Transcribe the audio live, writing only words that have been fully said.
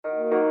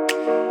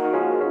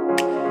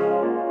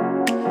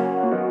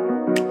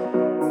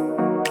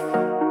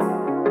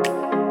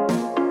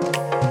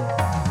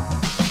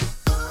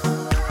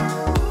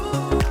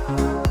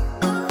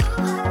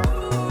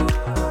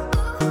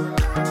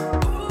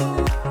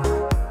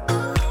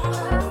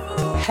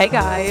Hey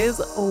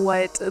guys,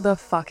 what the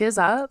fuck is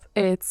up?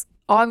 It's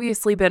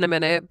obviously been a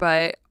minute,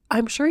 but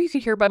I'm sure you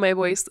could hear by my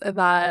voice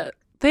that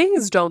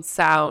things don't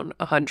sound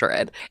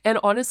 100. And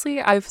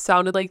honestly, I've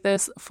sounded like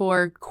this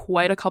for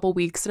quite a couple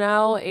weeks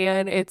now,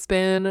 and it's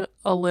been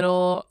a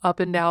little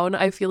up and down.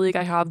 I feel like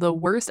I have the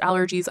worst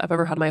allergies I've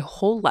ever had my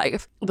whole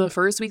life. The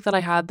first week that I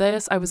had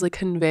this, I was like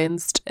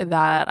convinced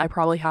that I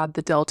probably had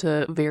the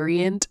Delta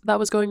variant that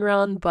was going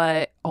around,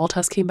 but all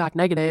tests came back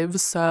negative.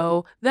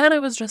 So then I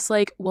was just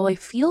like, well, I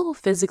feel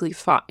physically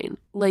fine.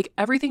 Like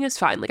everything is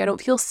fine. Like I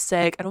don't feel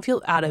sick. I don't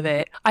feel out of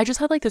it. I just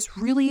had like this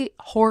really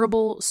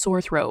horrible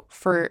sore throat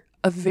for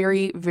a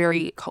very,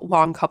 very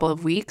long couple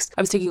of weeks.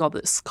 I was taking all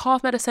this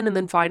cough medicine, and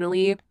then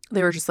finally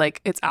they were just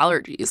like, it's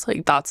allergies.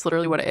 Like that's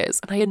literally what it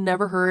is. And I had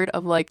never heard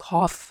of like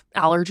cough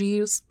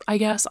allergies, I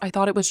guess. I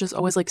thought it was just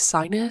always like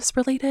sinus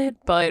related.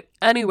 But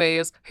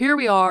anyways, here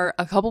we are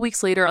a couple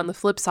weeks later. On the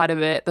flip side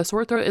of it, the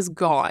sore throat is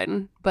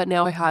gone, but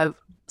now I have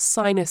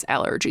sinus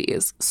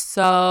allergies.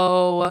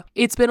 So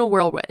it's been a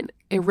whirlwind.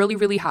 It really,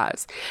 really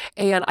has.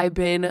 And I've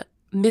been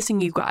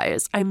missing you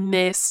guys. I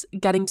miss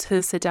getting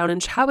to sit down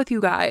and chat with you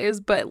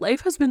guys, but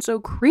life has been so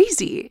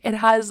crazy. It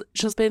has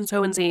just been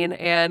so insane,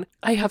 and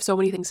I have so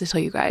many things to tell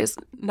you guys.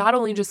 Not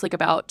only just like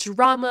about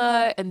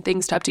drama and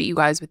things to update you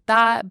guys with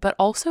that, but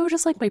also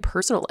just like my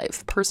personal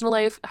life. Personal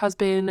life has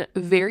been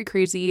very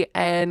crazy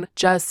and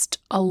just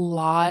a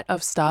lot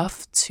of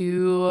stuff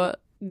to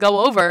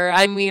go over.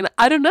 I mean,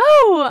 I don't know.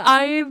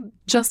 I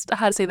just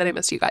had to say that I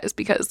missed you guys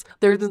because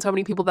there's been so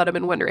many people that have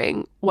been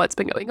wondering what's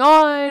been going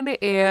on,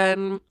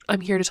 and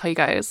I'm here to tell you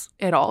guys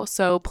it all.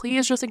 So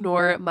please just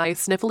ignore my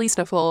sniffly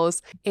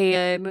sniffles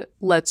and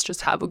let's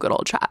just have a good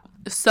old chat.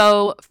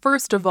 So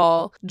first of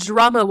all,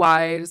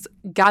 drama-wise,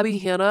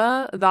 Gabbie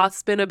Hanna,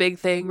 that's been a big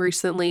thing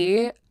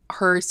recently.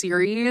 Her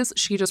series,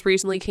 she just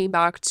recently came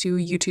back to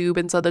YouTube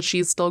and said that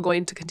she's still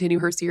going to continue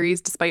her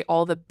series despite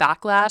all the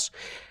backlash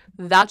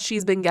that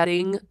she's been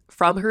getting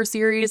from her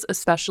series,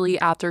 especially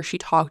after she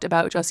talked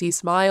about Jessie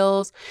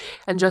Smiles.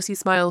 And Jessie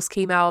Smiles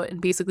came out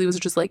and basically was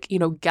just like,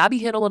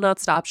 Gabbie Hanna will not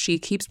stop. She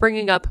keeps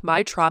bringing up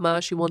my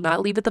trauma. She will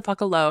not leave it the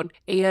fuck alone.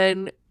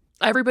 And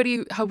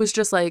everybody was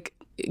just like,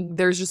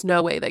 there's just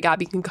no way that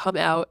Gabbie can come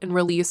out and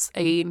release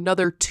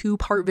another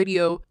 2-part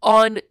video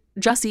on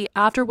Jessie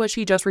after what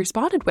she just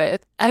responded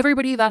with.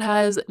 Everybody that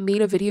has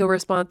made a video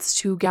response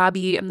to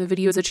Gabbie and the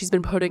videos that she's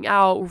been putting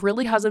out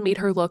really hasn't made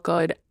her look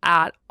good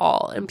at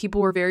all. And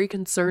people were very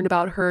concerned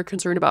about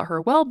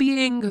her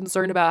well-being,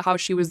 concerned about how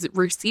she was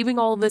receiving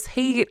all of this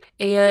hate.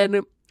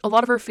 And a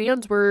lot of her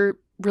fans were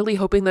really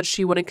hoping that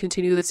she wouldn't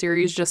continue the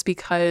series just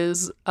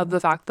because of the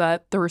fact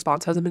that the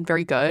response hasn't been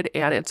very good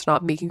and it's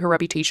not making her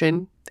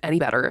reputation any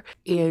better.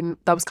 And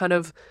that was kind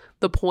of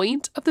the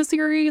point of the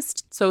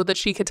series, so that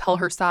she could tell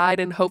her side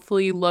and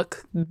hopefully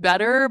look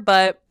better,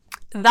 but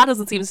that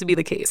doesn't seem to be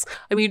the case.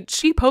 I mean,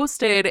 she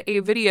posted a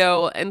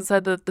video and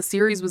said that the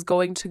series was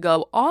going to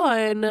go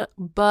on,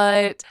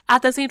 but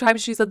at the same time,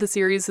 she said the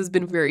series has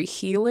been very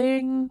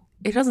healing.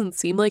 It doesn't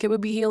seem like it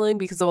would be healing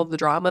because of all the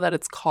drama that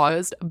it's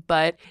caused,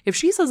 but if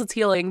she says it's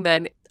healing,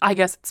 then I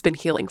guess it's been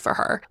healing for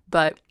her.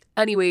 But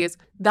anyways,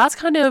 that's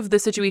kind of the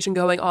situation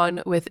going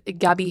on with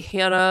Gabbie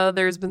Hanna.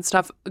 There's been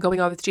stuff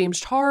going on with James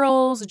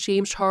Charles.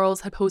 James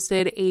Charles had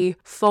posted a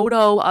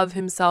photo of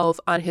himself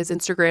on his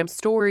Instagram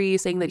story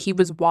saying that he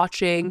was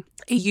watching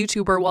a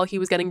YouTuber while he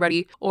was getting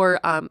ready, or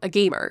a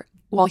gamer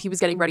while he was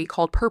getting ready,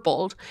 called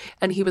Purpled.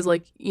 And he was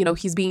like,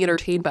 he's being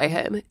entertained by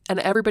him. And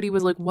everybody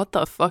was like, what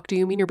the fuck do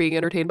you mean you're being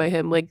entertained by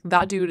him? Like,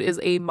 that dude is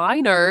a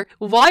minor.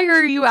 Why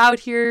are you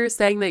out here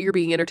saying that you're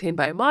being entertained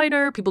by a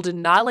minor? People did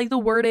not like the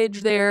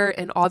wordage there.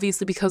 And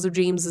obviously because of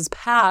James's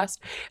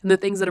past and the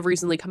things that have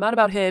recently come out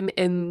about him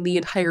and the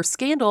entire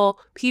scandal,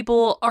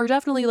 people are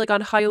definitely like on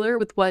high alert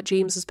with what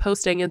James is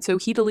posting. And so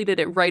he deleted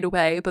it right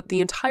away. But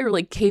the entire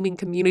like gaming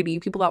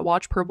community, people that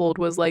watch Purpled,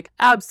 was like,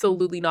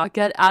 absolutely not.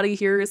 Get out of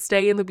here.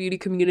 Stay in the beauty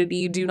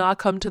community. Do not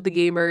come to the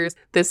gamers.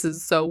 This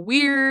is so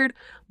weird.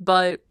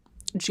 But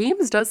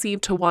James does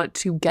seem to want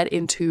to get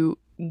into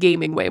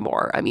gaming way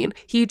more. I mean,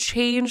 he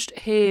changed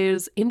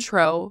his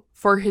intro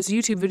for his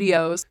YouTube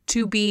videos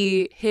to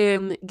be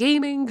him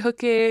gaming,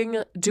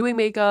 cooking, doing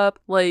makeup.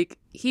 Like,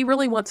 he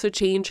really wants to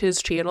change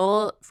his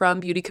channel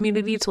from beauty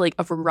community to like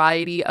a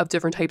variety of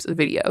different types of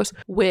videos,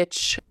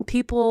 which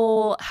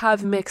people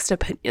have mixed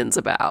opinions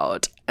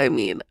about. I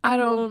mean, I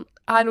don't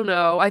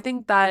know. I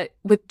think that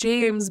with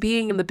James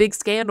being in the big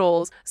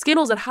scandals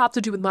that have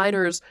to do with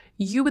minors,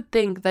 you would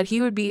think that he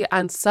would be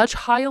on such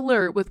high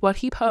alert with what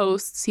he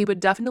posts. He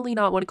would definitely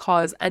not want to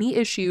cause any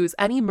issues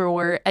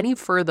anymore, any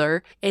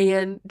further,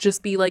 and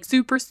just be like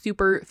super,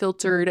 super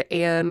filtered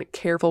and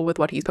careful with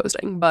what he's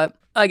posting. But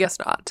I guess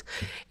not.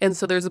 And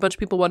so there's a bunch of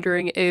people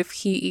wondering if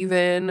he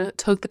even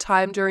took the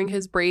time during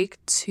his break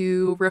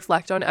to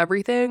reflect on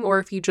everything, or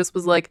if he just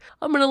was like,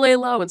 I'm going to lay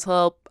low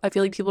until I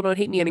feel like people don't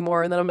hate me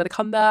anymore, and then I'm going to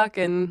come back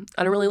and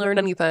I don't really learn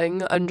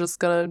anything. I'm just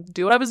going to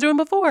do what I was doing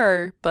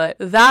before. But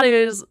that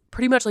is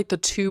pretty much like the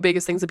two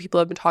biggest things that people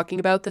have been talking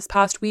about this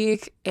past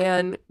week.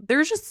 And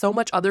there's just so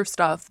much other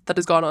stuff that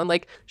has gone on.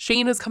 Like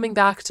Shane is coming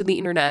back to the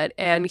internet,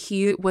 and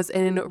he was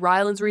in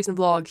Ryland's recent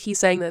vlog. He's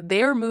saying that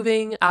they are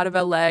moving out of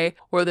LA,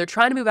 or they're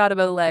trying to move out of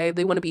LA.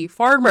 They want to be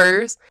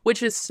farmers,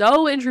 which is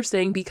so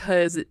interesting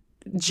because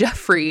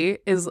Jeffree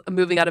is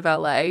moving out of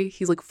LA.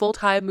 He's like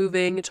full-time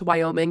moving to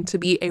Wyoming to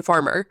be a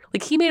farmer.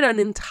 Like he made an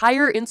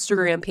entire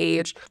Instagram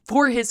page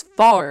for his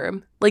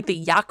farm, like the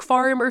yak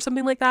farm or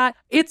something like that.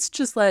 It's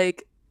just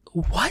like,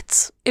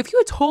 what? If you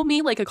had told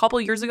me like a couple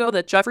years ago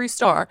that Jeffree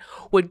Star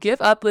would give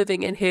up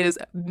living in his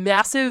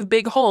massive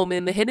big home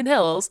in the Hidden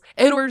Hills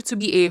in order to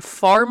be a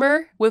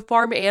farmer with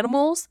farm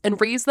animals and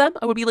raise them,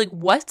 I would be like,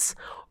 what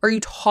are you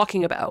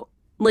talking about?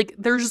 Like,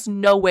 there's just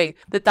no way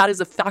that that is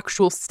a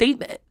factual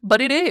statement, but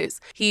it is.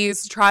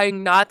 He's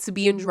trying not to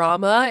be in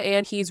drama,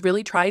 and he's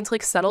really trying to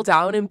like settle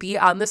down and be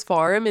on this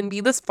farm and be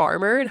this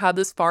farmer and have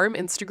this farm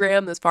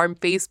Instagram, this farm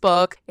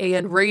Facebook,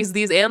 and raise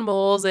these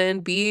animals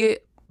and be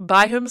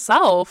by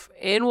himself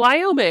in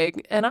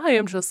Wyoming. And I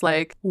am just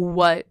like,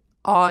 what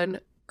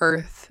on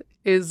earth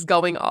is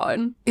going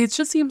on? It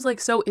just seems like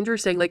so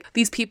interesting. Like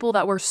these people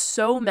that were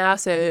so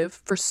massive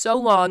for so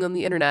long on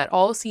the internet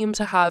all seem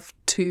to have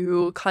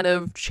to kind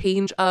of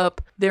change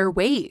up their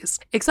ways,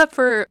 except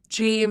for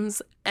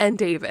James and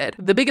David.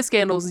 The biggest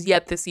scandals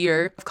yet this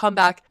year have come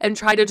back and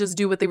tried to just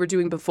do what they were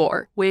doing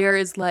before.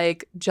 Whereas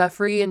like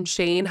Jeffree and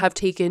Shane have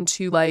taken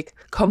to like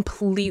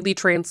completely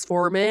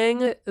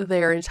transforming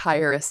their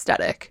entire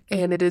aesthetic.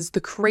 And it is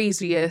the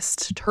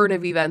craziest turn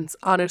of events,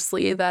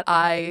 honestly, that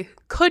I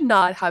could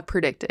not have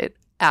predicted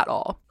at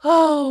all.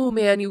 Oh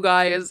man, you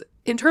guys.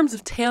 In terms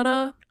of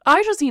Hanna,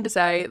 I just need to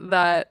say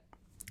that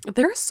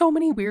there are so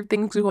many weird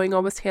things going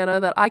on with Hanna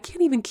that I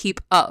can't even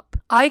keep up.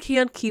 I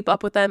can't keep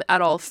up with them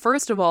at all.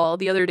 First of all,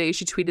 the other day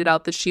she tweeted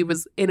out that she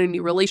was in a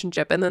new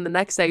relationship, and then the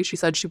next day she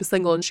said she was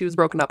single and she was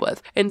broken up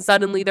with. And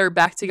suddenly they're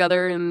back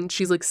together and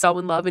she's like so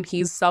in love and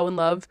he's so in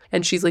love,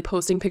 and she's like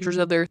posting pictures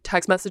of their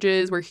text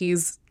messages where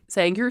he's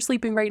saying, you're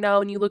sleeping right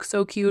now and you look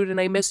so cute and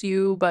I miss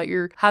you, but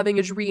you're having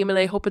a dream and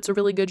I hope it's a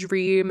really good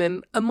dream.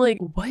 And I'm like,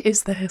 what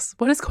is this?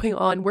 What is going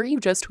on? Were you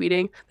just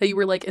tweeting that you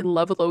were like in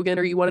love with Logan,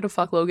 or you wanted to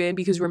fuck Logan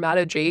because you were mad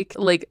at Jake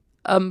like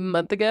a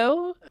month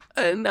ago?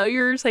 And now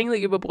you're saying that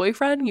you have a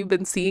boyfriend? You've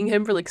been seeing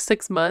him for like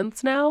 6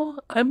 months now?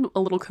 I'm a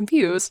little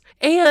confused.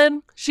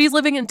 And she's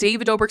living in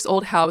David Dobrik's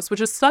old house, which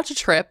is such a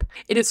trip.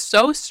 It is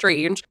so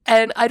strange.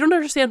 And I don't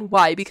understand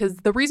why, because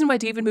the reason why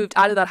David moved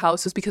out of that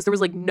house is because there was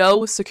like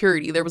no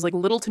security. There was like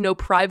little to no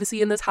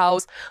privacy in this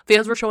house.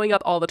 Fans were showing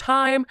up all the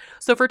time.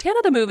 So for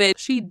Hanna to move in,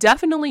 she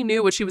definitely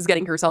knew what she was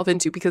getting herself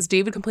into, because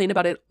David complained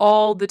about it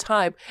all the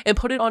time and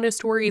put it on his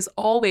stories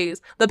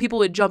always, that people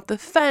would jump the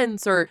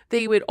fence or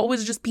they would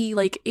always just be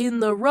like in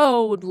the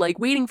road, like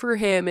waiting for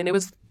him, and it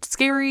was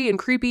scary and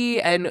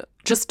creepy and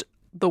just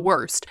the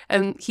worst.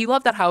 And he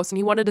loved that house and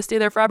he wanted to stay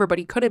there forever, but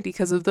he couldn't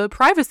because of the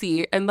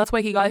privacy, and that's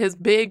why he got his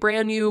big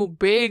brand new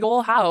big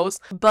old house.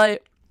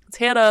 But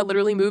Hanna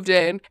literally moved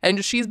in,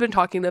 and she's been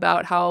talking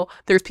about how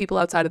there's people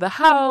outside of the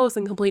house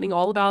and complaining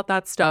all about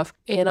that stuff.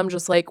 And I'm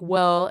just like,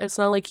 well, it's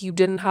not like you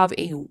didn't have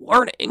a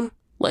warning.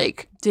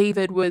 Like,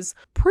 David was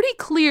pretty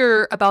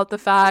clear about the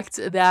fact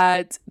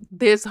that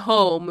this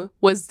home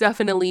was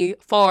definitely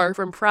far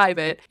from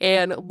private,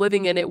 and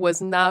living in it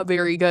was not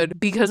very good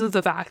because of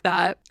the fact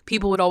that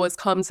people would always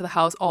come to the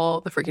house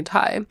all the freaking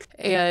time.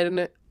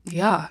 And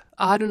yeah,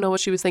 I don't know what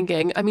she was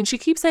thinking. I mean, she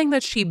keeps saying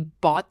that she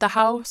bought the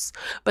house,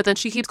 but then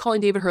she keeps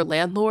calling David her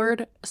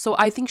landlord. So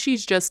I think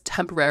she's just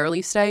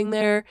temporarily staying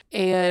there.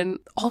 And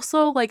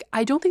also, like,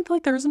 I don't think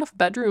like there's enough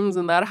bedrooms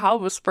in that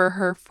house for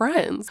her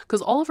friends,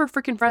 because all of her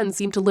freaking friends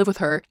seem to live with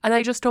her. And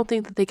I just don't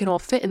think that they can all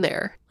fit in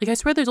there. Like, I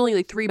swear there's only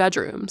like 3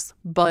 bedrooms,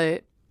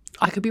 but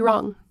I could be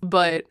wrong.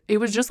 But it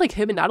was just like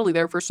him and Natalie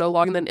there for so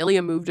long. And then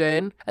Ilya moved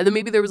in. And then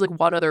maybe there was like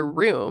one other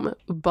room.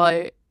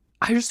 But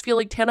I just feel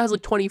like Hanna has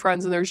like 20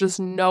 friends, and there's just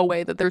no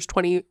way that there's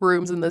 20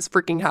 rooms in this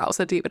freaking house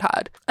that David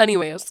had.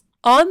 Anyways,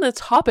 on the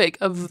topic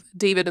of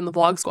David and the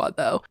Vlog Squad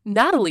though,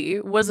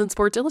 Natalie was in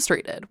Sports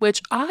Illustrated,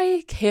 which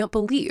I can't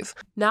believe.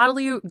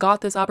 Natalie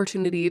got this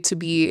opportunity to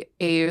be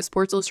a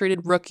Sports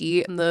Illustrated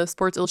rookie in the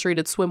Sports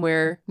Illustrated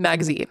swimwear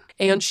magazine.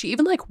 And she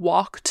even like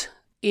walked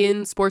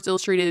in Sports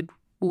Illustrated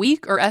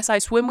week, or SI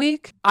Swim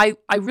Week. I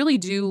really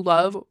do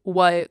love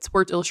what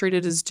Sports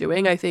Illustrated is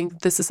doing. I think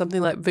this is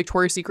something that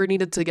Victoria's Secret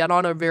needed to get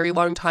on a very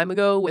long time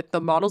ago with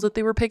the models that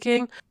they were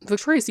picking.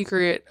 Victoria's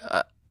Secret,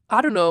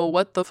 I don't know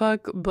what the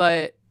fuck,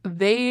 but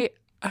they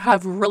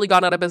have really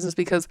gone out of business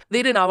because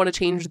they did not want to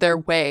change their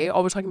way.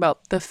 Always talking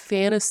about the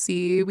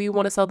fantasy. We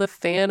want to sell the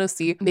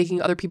fantasy,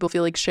 making other people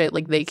feel like shit,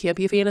 like they can't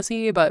be a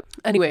fantasy. But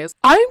anyways,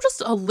 I'm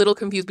just a little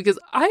confused because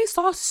I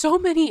saw so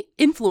many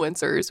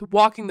influencers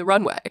walking the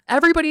runway.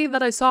 Everybody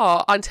that I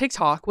saw on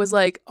TikTok was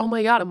like, oh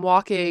my God, I'm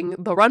walking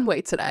the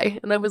runway today.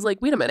 And I was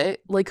like, wait a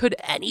minute, like, could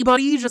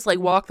anybody just like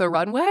walk the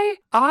runway?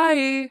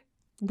 I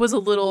was a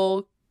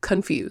little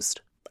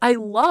confused. I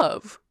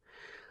love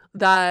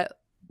that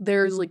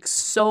there's like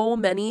so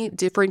many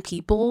different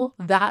people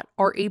that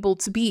are able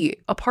to be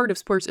a part of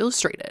Sports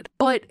Illustrated.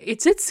 But it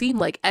did seem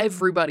like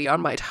everybody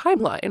on my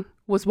timeline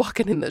was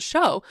walking in the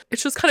show.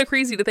 It's just kind of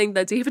crazy to think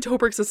that David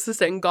Dobrik's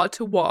assistant got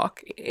to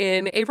walk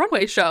in a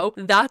runway show.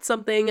 That's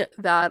something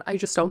that I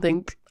just don't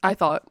think I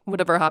thought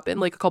would ever happen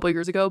like a couple of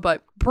years ago.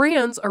 But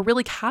brands are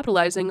really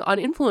capitalizing on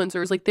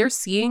influencers. Like they're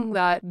seeing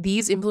that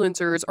these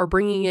influencers are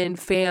bringing in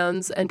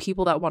fans and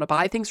people that want to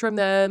buy things from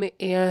them,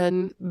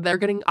 and they're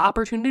getting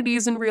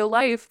opportunities in real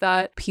life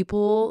that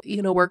people,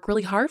 you know, work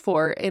really hard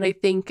for. And I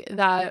think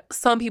that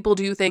some people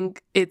do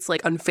think it's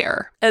like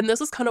unfair. And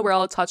this is kind of where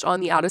I'll touch on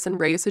the Addison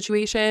Rae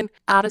situation.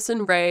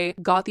 Addison Rae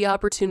got the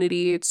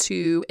opportunity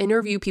to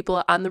interview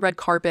people on the red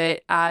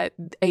carpet at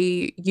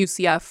a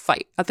UCF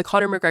fight, at the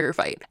Conor McGregor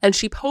fight. And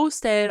she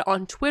posted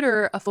on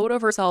Twitter a photo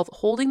of herself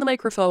holding the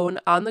microphone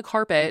on the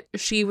carpet.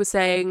 She was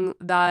saying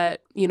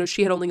that, you know,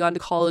 she had only gone to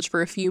college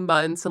for a few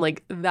months and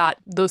like that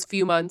those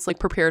few months like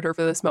prepared her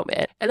for this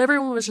moment. And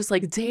everyone was just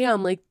like,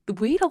 damn, like the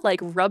way to like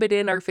rub it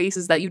in our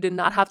faces that you did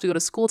not have to go to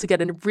school to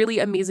get a really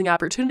amazing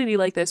opportunity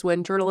like this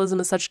when journalism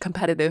is such a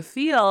competitive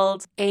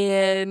field.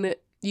 And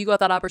you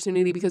got that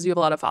opportunity because you have a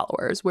lot of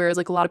followers, whereas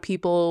like a lot of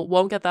people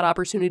won't get that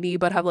opportunity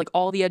but have like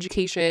all the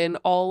education,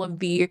 all of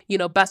the, you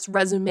know, best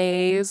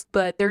resumes,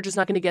 but they're just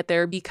not going to get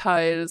there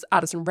because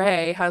Addison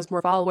Rae has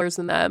more followers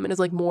than them and is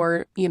like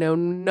more, you know,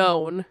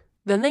 known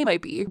than they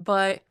might be.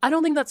 But I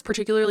don't think that's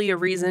particularly a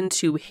reason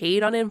to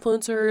hate on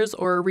influencers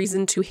or a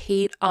reason to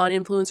hate on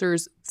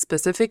influencers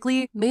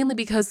specifically, mainly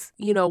because,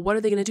 you know, what are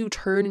they going to do?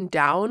 Turn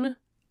down?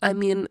 I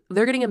mean,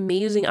 they're getting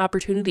amazing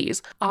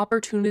opportunities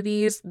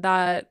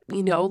that,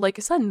 you know, like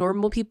I said,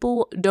 normal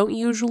people don't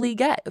usually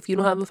get. If you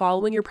don't have a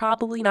following, you're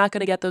probably not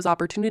going to get those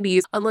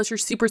opportunities unless you're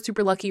super,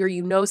 super lucky or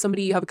you know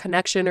somebody, you have a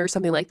connection or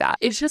something like that.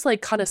 It's just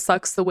like kind of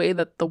sucks the way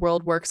that the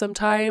world works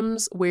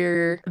sometimes,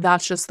 where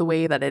that's just the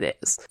way that it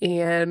is.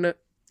 And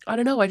I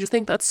don't know, I just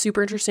think that's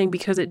super interesting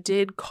because it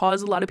did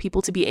cause a lot of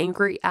people to be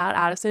angry at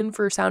Addison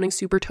for sounding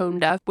super tone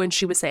deaf when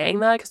she was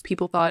saying that, because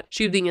people thought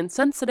she was being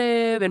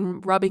insensitive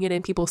and rubbing it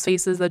in people's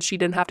faces that she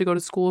didn't have to go to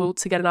school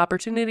to get an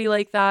opportunity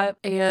like that.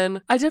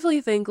 And I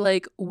definitely think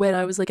like when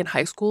I was like in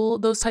high school,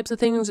 those types of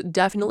things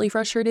definitely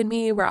frustrated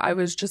me, where I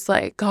was just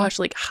like, gosh,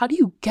 like how do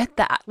you get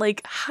that?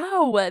 Like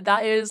how?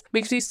 That is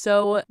makes me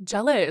so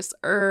jealous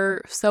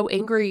or so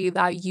angry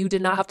that you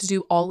did not have to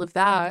do all of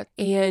that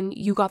and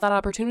you got that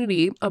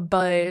opportunity.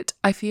 But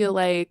I feel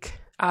like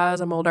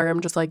as I'm older,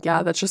 I'm just like,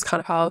 yeah, that's just kind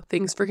of how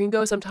things freaking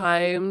go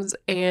sometimes.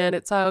 And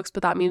it sucks,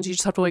 but that means you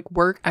just have to like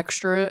work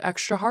extra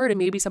hard. And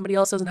maybe somebody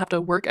else doesn't have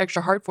to work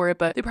extra hard for it,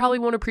 but they probably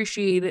won't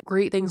appreciate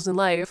great things in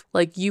life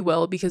like you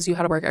will because you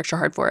had to work extra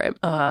hard for it.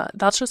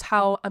 That's just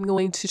how I'm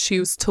going to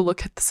choose to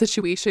look at the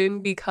situation,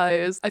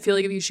 because I feel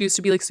like if you choose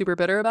to be like super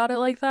bitter about it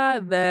like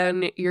that,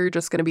 then you're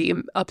just going to be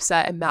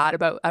upset and mad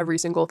about every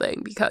single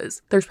thing,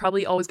 because there's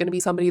probably always going to be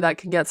somebody that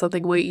can get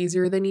something way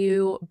easier than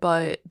you,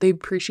 but the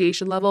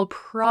appreciation level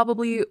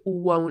probably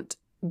won't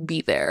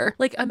be there.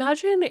 Like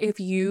imagine if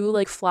you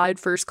like flied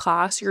first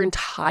class your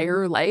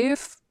entire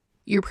life,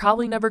 you're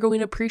probably never going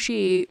to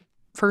appreciate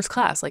first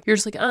class. Like you're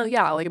just like, oh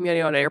yeah, like I'm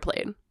getting on an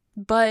airplane.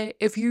 But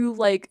if you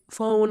like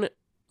flown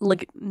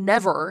like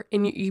never,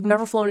 and you've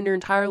never flown in your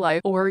entire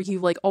life, or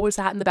you've like always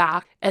sat in the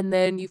back and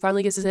then you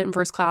finally get to sit in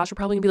first class, you're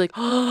probably gonna be like,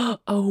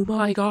 oh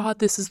my God,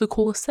 this is the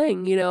coolest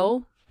thing, you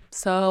know?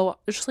 So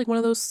it's just like one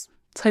of those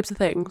types of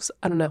things.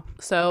 I don't know.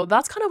 So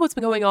that's kind of what's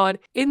been going on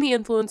in the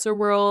influencer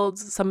world.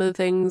 Some of the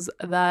things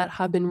that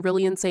have been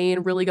really insane,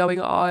 really going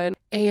on.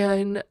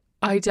 And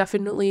I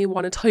definitely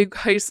want to tell you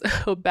guys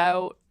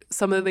about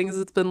some of the things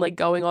that's been like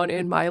going on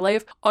in my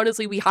life.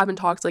 Honestly, we haven't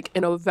talked like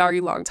in a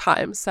very long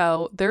time.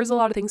 So there's a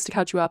lot of things to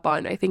catch you up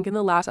on. I think in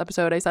the last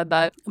episode, I said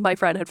that my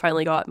friend had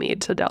finally got me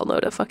to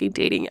download a fucking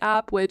dating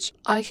app, which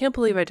I can't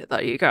believe I did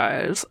that, you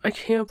guys. I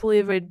can't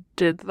believe I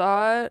did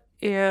that.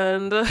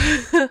 And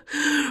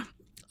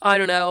I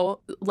don't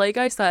know. Like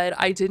I said,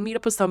 I did meet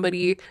up with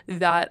somebody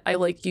that I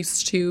like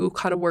used to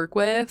kind of work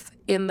with,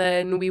 and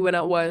then we went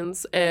out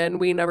once and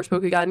we never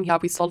spoke again. Yeah,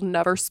 we still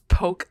never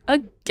spoke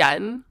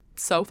again.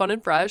 So fun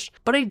and fresh.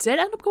 But I did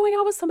end up going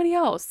out with somebody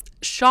else.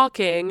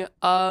 Shocking.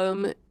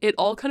 It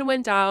all kind of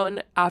went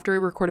down after I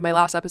recorded my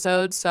last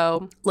episode.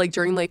 So like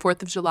during like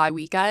 4th of July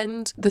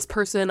weekend, this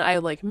person I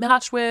like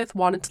matched with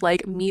wanted to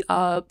like meet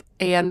up,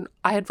 and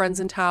I had friends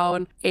in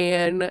town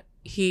and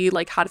he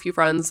like had a few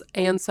friends,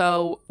 and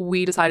so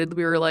we decided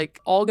we were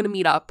like all gonna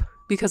meet up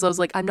because I was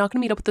like, I'm not gonna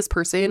meet up with this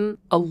person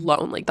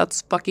alone. Like,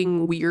 that's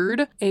fucking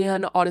weird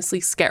and honestly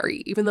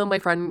scary. Even though my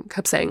friend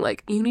kept saying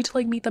like, you need to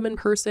like meet them in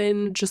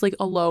person, just like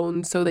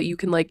alone, so that you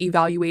can like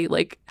evaluate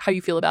like how you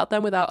feel about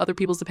them without other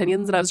people's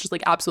opinions. And I was just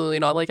like, absolutely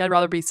not. Like, I'd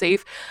rather be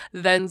safe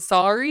than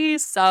sorry.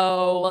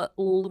 So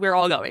we're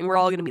all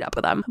gonna meet up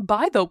with them.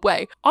 By the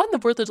way, on the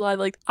 4th of July,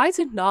 like, I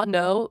did not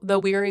know that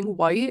wearing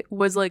white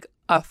was like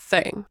a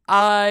thing.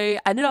 I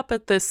ended up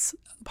at this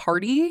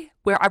party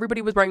where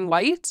everybody was wearing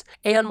white,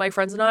 and my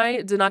friends and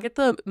I did not get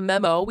the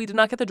memo. We did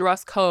not get the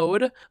dress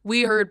code.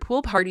 We heard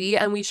pool party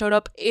and we showed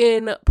up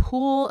in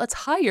pool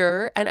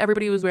attire and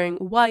everybody was wearing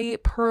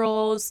white,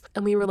 pearls,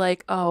 and we were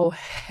like, oh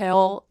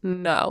hell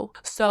no.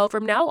 So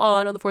from now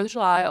on the 4th of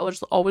July, I'll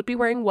just always be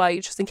wearing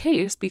white just in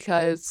case,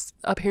 because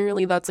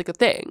apparently that's like a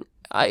thing.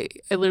 I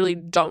literally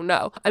don't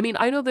know. I mean,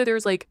 I know that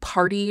there's like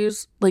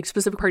parties, like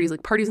specific parties,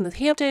 like parties in the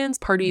Hamptons,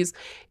 parties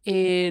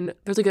in,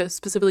 there's like a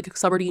specific like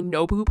celebrity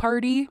Nobu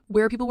party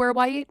where people wear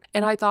white.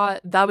 And I thought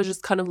that was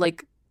just kind of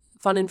like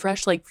fun and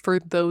fresh, like for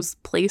those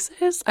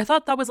places. I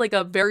thought that was like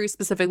a very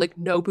specific like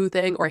Nobu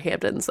thing or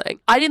Hamptons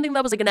thing. I didn't think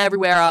that was like an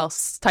everywhere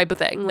else type of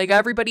thing. Like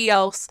everybody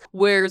else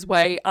wears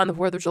white on the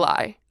 4th of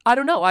July. I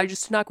don't know. I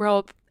just did not grow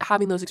up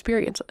having those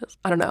experiences.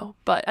 I don't know.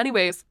 But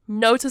anyways,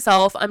 note to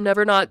self, I'm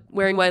never not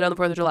wearing white on the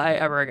 4th of July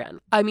ever again.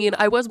 I mean,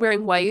 I was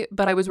wearing white,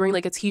 but I was wearing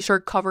like a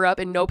t-shirt cover up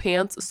and no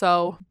pants.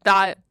 So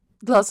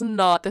that's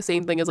not the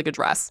same thing as like a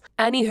dress.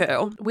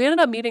 Anywho, we ended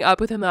up meeting up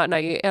with him that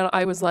night and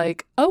I was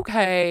like,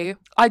 okay.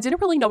 I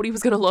didn't really know what he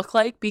was going to look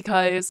like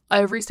because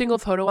every single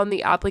photo on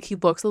the app, like he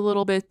looks a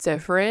little bit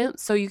different.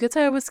 So you could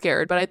say I was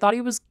scared, but I thought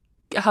he was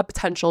had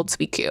potential to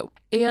be cute.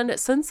 And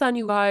since then,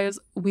 you guys,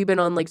 we've been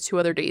on like 2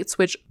 other dates,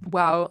 which,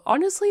 wow,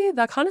 honestly,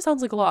 that kind of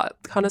sounds like a lot.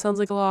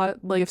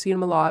 Like I've seen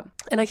him a lot.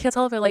 And I can't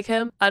tell if I like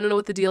him. I don't know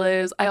what the deal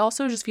is. I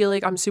also just feel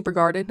like I'm super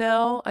guarded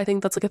now. I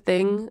think that's like a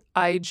thing.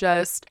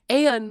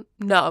 And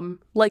numb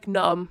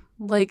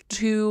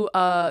to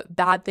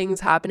bad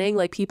things happening,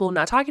 like people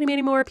not talking to me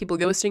anymore, people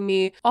ghosting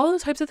me, all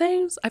those types of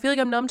things. I feel like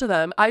I'm numb to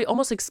them. I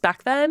almost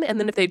expect them, and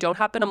then if they don't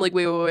happen, I'm like,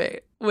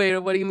 wait,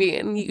 what do you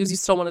mean? You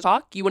still want to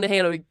talk? You want to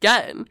hang out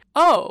again?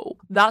 Oh,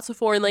 that's a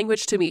foreign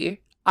language to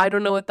me. I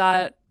don't know what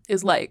that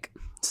is like.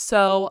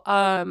 So,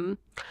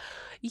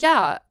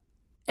 yeah.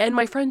 And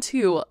my friend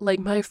too, like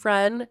my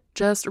friend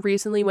just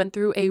recently went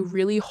through a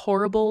really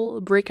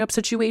horrible breakup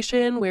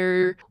situation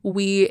where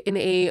we, in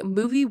a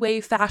movie way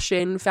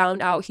fashion,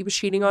 found out he was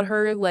cheating on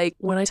her. Like,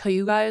 when I tell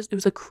you guys, it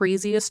was the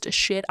craziest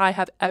shit I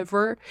have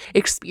ever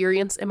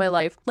experienced in my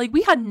life. Like,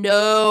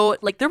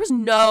 there was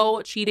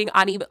no cheating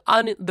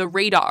on the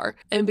radar.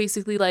 And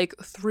basically, like,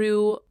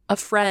 through a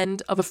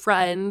friend of a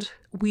friend,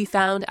 we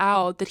found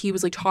out that he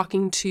was like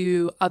talking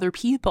to other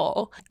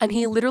people, and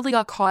he literally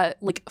got caught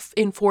like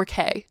in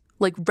 4K.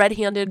 Like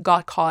red-handed,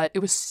 got caught. It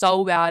was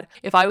so bad.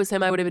 If I was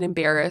him, I would have been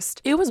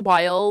embarrassed. It was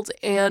wild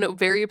and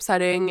very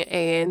upsetting.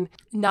 And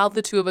now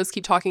the two of us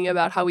keep talking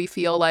about how we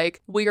feel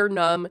like we are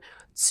numb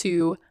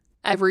to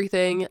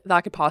everything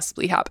that could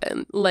possibly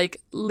happen.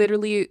 Like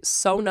literally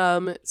so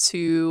numb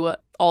to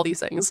all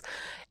these things.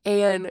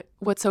 And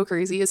what's so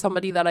crazy is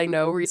somebody that I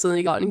know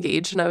recently got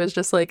engaged, and I was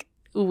just like,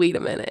 wait a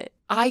minute.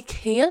 I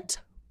can't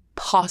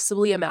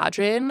possibly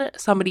imagine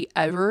somebody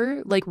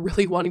ever like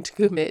really wanting to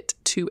commit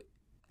to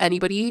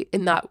anybody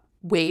in that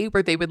way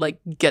where they would like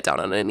get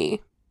down on a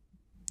knee.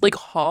 Like,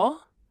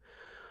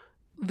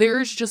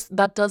 there's just,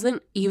 that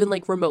doesn't even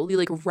like remotely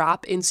like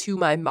wrap into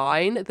my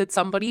mind that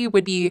somebody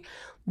would be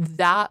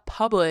that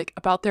public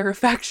about their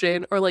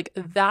affection or like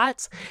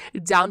that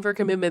down for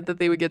commitment that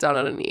they would get down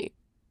on a knee.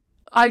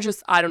 I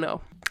don't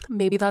know.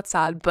 Maybe that's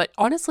sad, but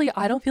honestly,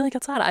 I don't feel like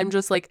it's sad. I'm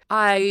just like,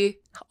 I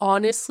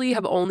honestly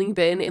have only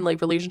been in like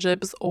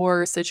relationships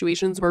or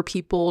situations where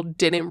people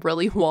didn't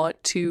really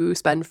want to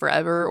spend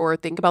forever or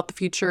think about the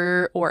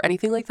future or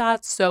anything like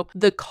that. So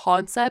the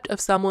concept of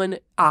someone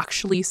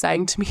actually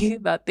saying to me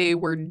that they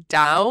were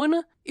down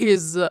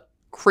is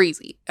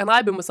crazy. And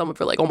I've been with someone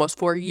for like almost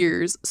 4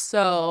 years.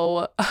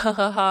 So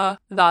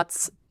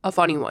that's a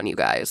funny one, you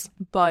guys.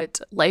 But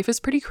life is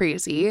pretty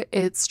crazy.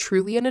 It's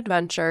truly an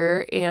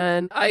adventure.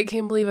 And I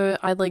can't believe it.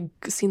 I'd like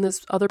seen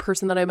this other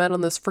person that I met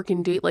on this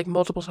freaking date like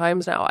multiple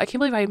times now. I can't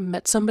believe I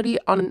met somebody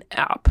on an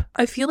app.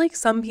 I feel like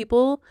some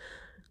people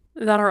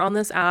that are on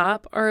this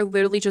app are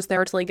literally just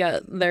there to like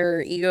get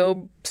their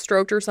ego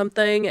stroked or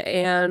something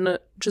and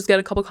just get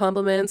a couple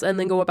compliments and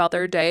then go about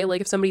their day.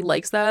 Like if somebody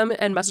likes them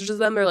and messages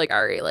them, they're like,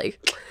 all right,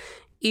 like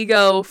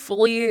ego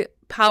fully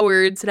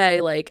powered today,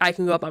 like I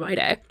can go about my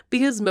day.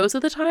 Because most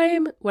of the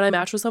time when I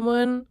match with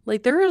someone,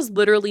 like there is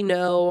literally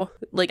no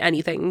like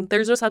anything.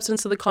 There's no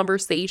substance to the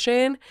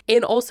conversation.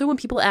 And also when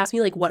people ask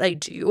me like what I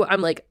do,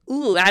 I'm like,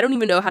 ooh, I don't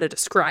even know how to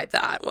describe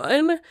that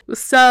one.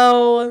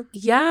 So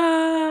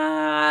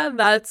yeah,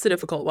 that's a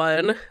difficult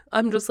one.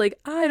 I'm just like,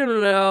 I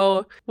don't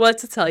know what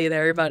to tell you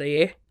there,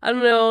 buddy. I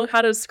don't know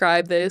how to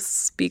describe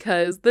this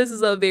because this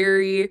is a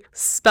very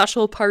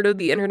special part of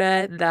the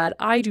internet that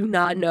I do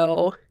not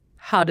know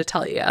how to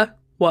tell you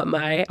what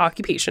my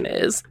occupation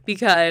is,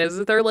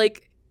 because they're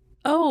like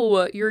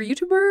oh, you're a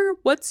YouTuber?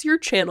 What's your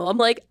channel? I'm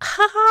like,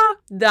 haha,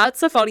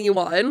 that's a funny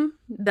one.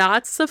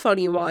 That's a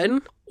funny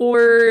one.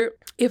 Or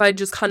if I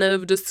just kind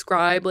of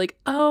describe like,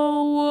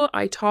 oh,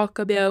 I talk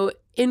about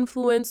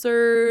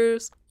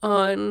influencers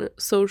on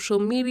social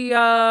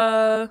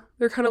media,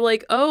 they're kind of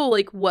like, oh,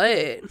 like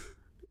what?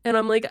 And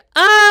I'm like,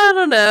 I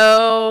don't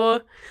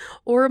know.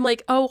 Or I'm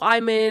like, oh,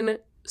 I'm in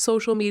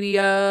social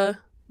media,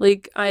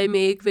 like I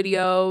make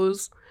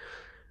videos.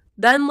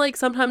 Then like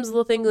sometimes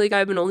they'll think like I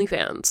have an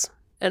OnlyFans.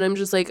 And I'm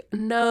just like,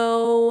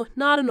 no,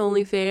 not an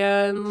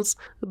OnlyFans,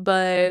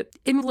 but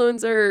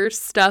influencer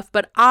stuff,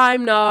 but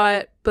I'm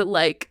not, but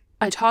like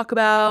I talk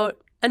about.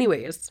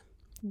 Anyways,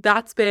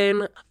 that's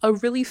been a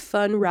really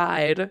fun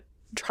ride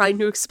trying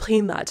to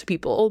explain that to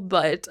people.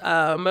 But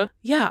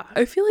yeah,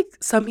 I feel like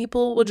some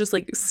people will just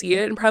like see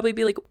it and probably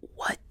be like,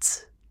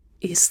 what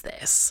is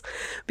this?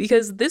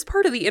 Because this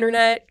part of the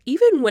internet,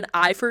 even when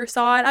I first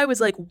saw it, I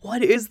was like,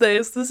 what is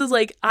this? This is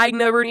like, I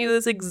never knew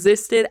this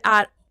existed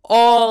at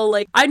all.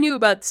 Like, I knew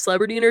about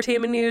celebrity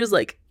entertainment news,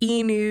 like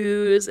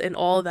e-news and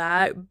all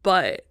that,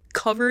 but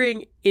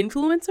covering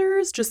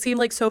influencers just seemed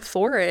like so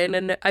foreign,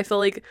 and I feel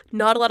like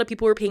not a lot of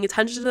people were paying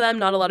attention to them,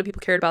 not a lot of people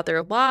cared about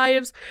their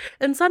lives.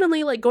 And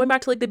suddenly, like going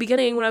back to like the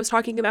beginning when I was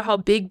talking about how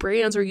big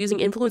brands are using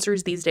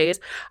influencers these days,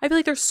 I feel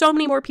like there's so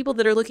many more people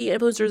that are looking at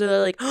influencers that are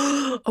like,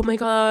 oh my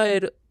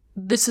god,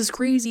 this is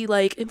crazy,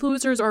 like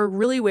influencers are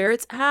really where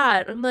it's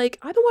at. I'm like,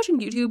 I've been watching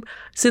YouTube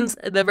since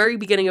the very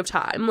beginning of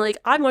time. Like,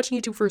 I've been watching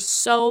YouTube for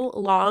so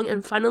long,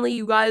 and finally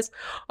you guys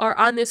are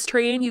on this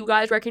train. You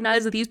guys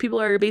recognize that these people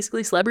are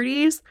basically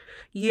celebrities.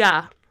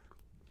 Yeah,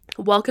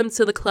 welcome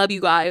to the club, you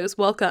guys.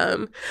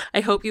 Welcome.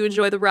 I hope you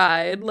enjoy the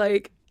ride.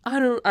 Like, I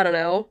don't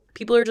know.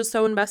 People are just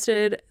so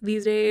invested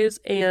these days,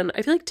 and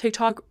I feel like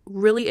TikTok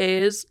really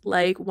is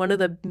like one of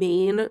the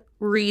main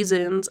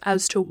reasons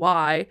as to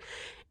why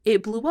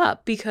it blew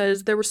up,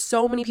 because there were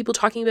so many people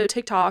talking about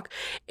TikTok,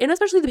 and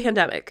especially the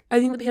pandemic. I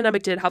think the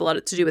pandemic did have a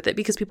lot to do with it,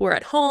 because people were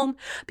at home,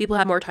 people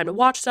had more time to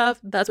watch stuff.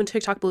 That's when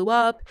TikTok blew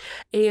up,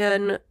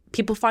 and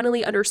people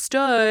finally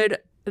understood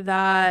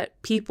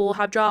that people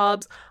have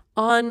jobs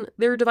on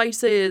their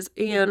devices,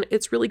 and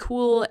it's really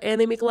cool, and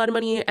they make a lot of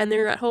money, and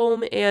they're at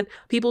home, and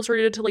people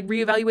started to like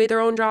reevaluate their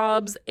own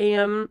jobs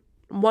and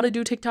want to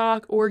do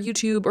TikTok or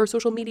YouTube or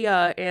social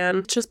media, and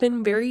it's just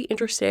been very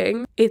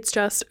interesting. It's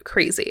just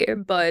crazy,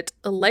 but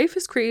life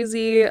is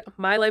crazy.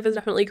 My life is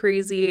definitely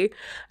crazy.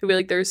 I feel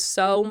like there's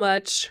so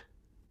much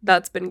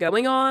that's been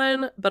going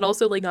on, but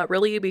also like not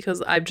really,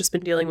 because I've just been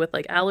dealing with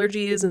like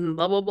allergies and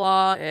blah blah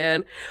blah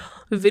and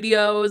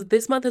videos.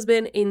 This month has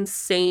been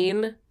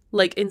insane,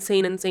 like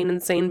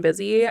insane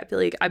busy. I feel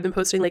like I've been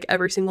posting like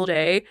every single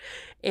day,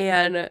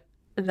 and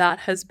that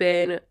has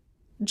been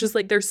just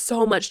like, there's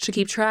so much to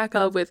keep track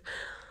of with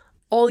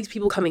all these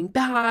people coming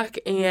back,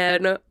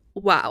 and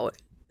wow.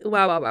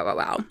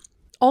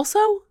 Also,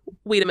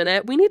 wait a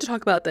minute, we need to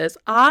talk about this.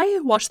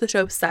 I watched the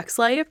show Sex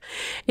Life.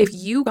 If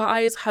you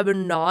guys have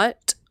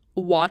not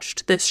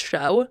watched this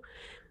show,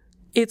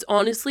 it's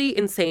honestly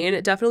insane.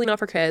 Definitely not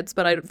for kids,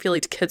 but I feel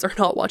like kids are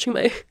not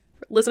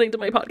listening to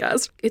my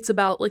podcast. It's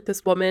about like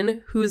this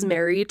woman who's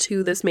married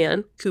to this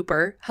man,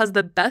 Cooper, has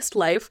the best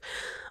life,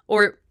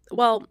 or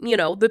well, you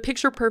know, the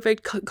picture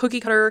perfect cookie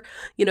cutter,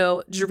 you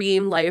know,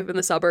 dream life in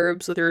the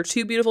suburbs with her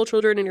 2 beautiful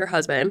children and your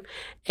husband.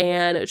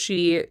 And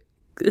she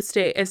is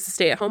a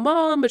stay-at-home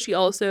mom, but she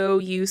also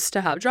used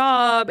to have a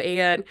job,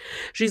 and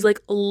she's like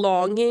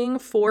longing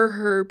for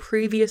her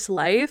previous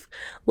life,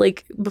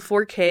 like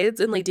before kids,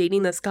 and like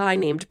dating this guy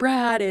named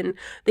Brad, and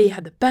they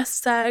had the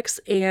best sex,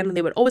 and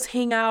they would always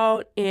hang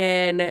out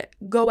and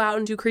go out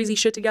and do crazy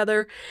shit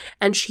together.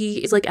 And she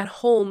is like at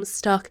home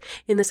stuck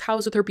in this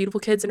house with her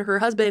beautiful kids and her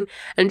husband,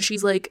 and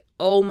she's like,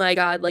 oh my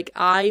god, like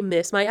I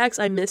miss my ex,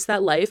 I miss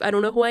that life, I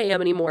don't know who I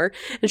am anymore.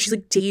 And she's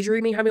like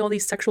daydreaming, having all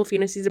these sexual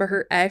fantasies about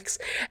her ex,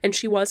 and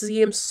she wants to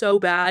see him so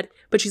bad,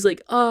 but she's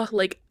like, oh,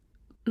 like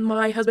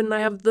my husband and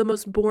I have the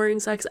most boring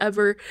sex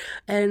ever,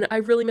 and I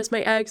really miss my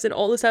ex and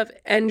all this stuff.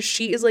 And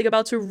she is like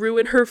about to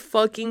ruin her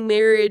fucking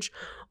marriage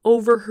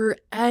over her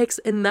ex,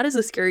 and that is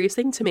the scariest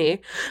thing to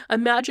me.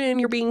 Imagine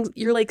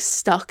you're like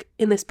stuck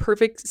in this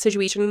perfect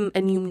situation,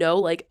 and you know,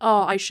 like,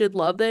 oh, I should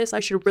love this,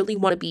 I should really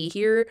want to be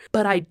here,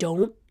 but I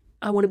don't.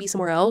 I want to be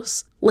somewhere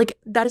else. Like,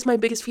 that is my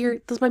biggest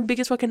fear. That's my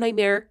biggest fucking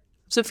nightmare.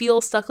 To feel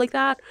stuck like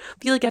that,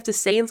 feel like I have to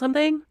stay in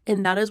something.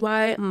 And that is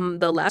why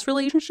the last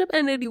relationship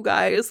ended, you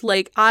guys.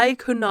 Like, I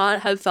could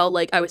not have felt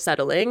like I was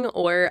settling,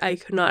 or I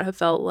could not have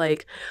felt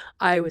like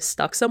I was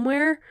stuck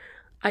somewhere.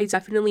 I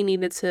definitely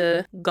needed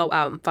to go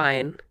out and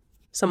find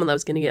someone that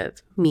was going to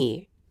give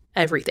me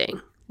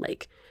everything.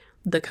 Like,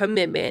 the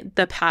commitment,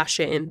 the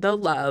passion, the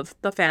love,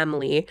 the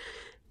family,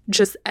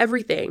 just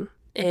everything.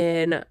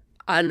 And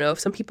I don't know if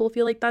some people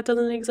feel like that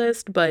doesn't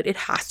exist, but it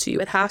has to,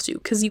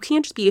 because you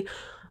can't just be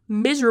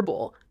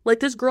miserable.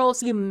 Like, this girl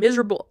seemed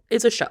miserable.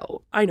 It's a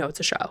show. I know it's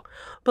a show,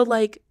 but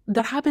like,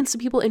 that happens to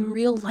people in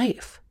real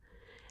life.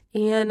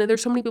 And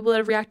there's so many people that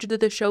have reacted to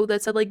this show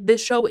that said, like,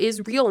 this show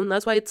is real, and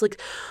that's why it's, like,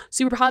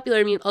 super popular.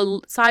 I mean,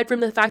 aside from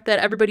the fact that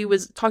everybody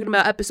was talking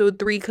about episode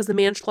 3 because the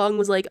man schlong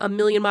was, like,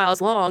 1,000,000 miles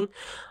long,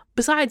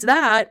 besides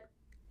that,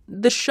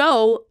 the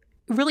show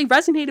really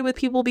resonated with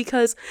people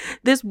because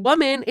this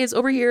woman is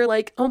over here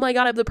like, oh my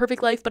God, I have the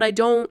perfect life, but I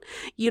don't,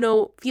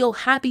 feel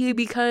happy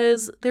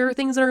because there are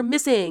things that are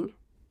missing.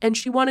 And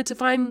she wanted to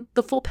find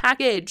the full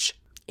package.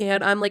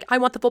 And I'm like, I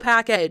want the full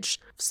package.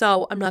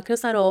 So I'm not going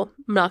to settle.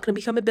 I'm not going to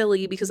become a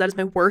Billy because that is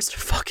my worst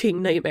fucking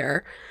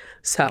nightmare.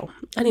 So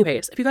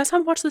anyways, if you guys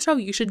haven't watched the show,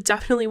 you should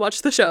definitely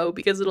watch the show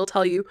because it'll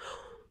tell you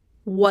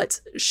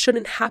what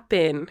shouldn't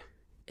happen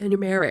in your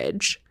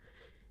marriage.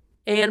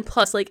 And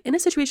plus, like, in a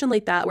situation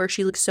like that where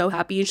she looks so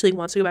happy and she like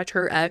wants to go back to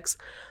her ex,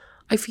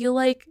 I feel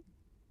like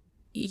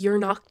you're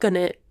not going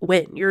to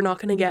win. You're not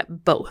going to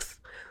get both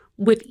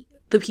with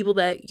the people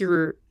that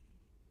you're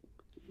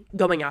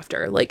going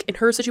after. Like, in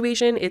her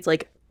situation, it's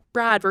like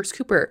Brad versus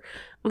Cooper.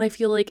 And I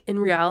feel like in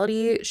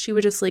reality, she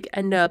would just like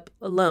end up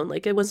alone.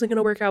 Like, it wasn't going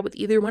to work out with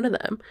either one of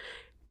them.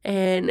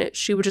 And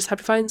she would just have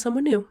to find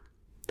someone new.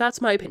 That's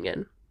my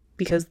opinion.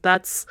 Because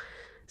that's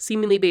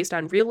seemingly based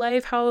on real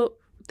life, how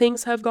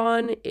things have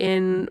gone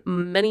in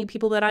many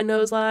people that I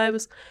know's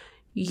lives.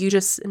 You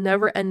just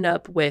never end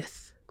up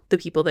with the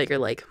people that you're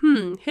like,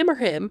 him or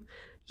him.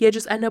 You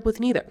just end up with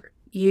neither.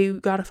 You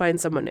got to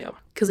find someone new.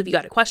 Because if you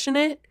got to question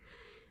it,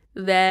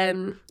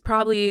 then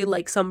probably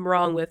like something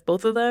wrong with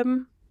both of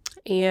them,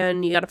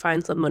 and you got to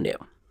find someone new.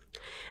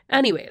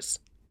 Anyways,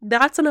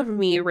 that's enough of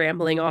me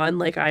rambling on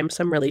like I'm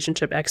some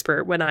relationship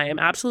expert when I am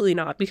absolutely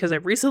not, because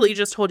I've recently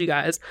just told you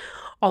guys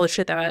all the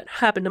shit that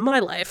happened in my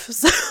life.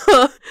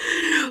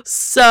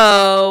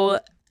 So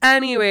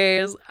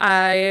anyways,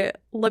 I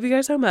love you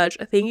guys so much.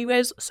 Thank you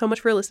guys so much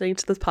for listening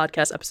to this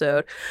podcast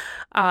episode.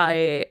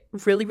 I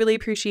really, really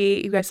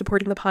appreciate you guys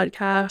supporting the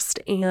podcast,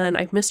 and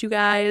I've missed you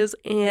guys.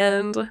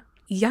 And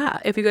yeah,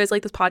 if you guys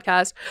like this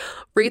podcast,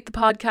 rate the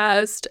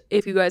podcast.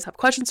 If you guys have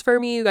questions for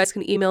me, you guys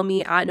can email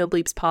me at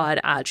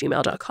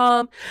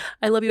nobleepspod@gmail.com.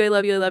 I love you. I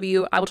love you. I love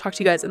you. I will talk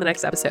to you guys in the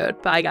next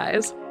episode. Bye,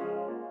 guys.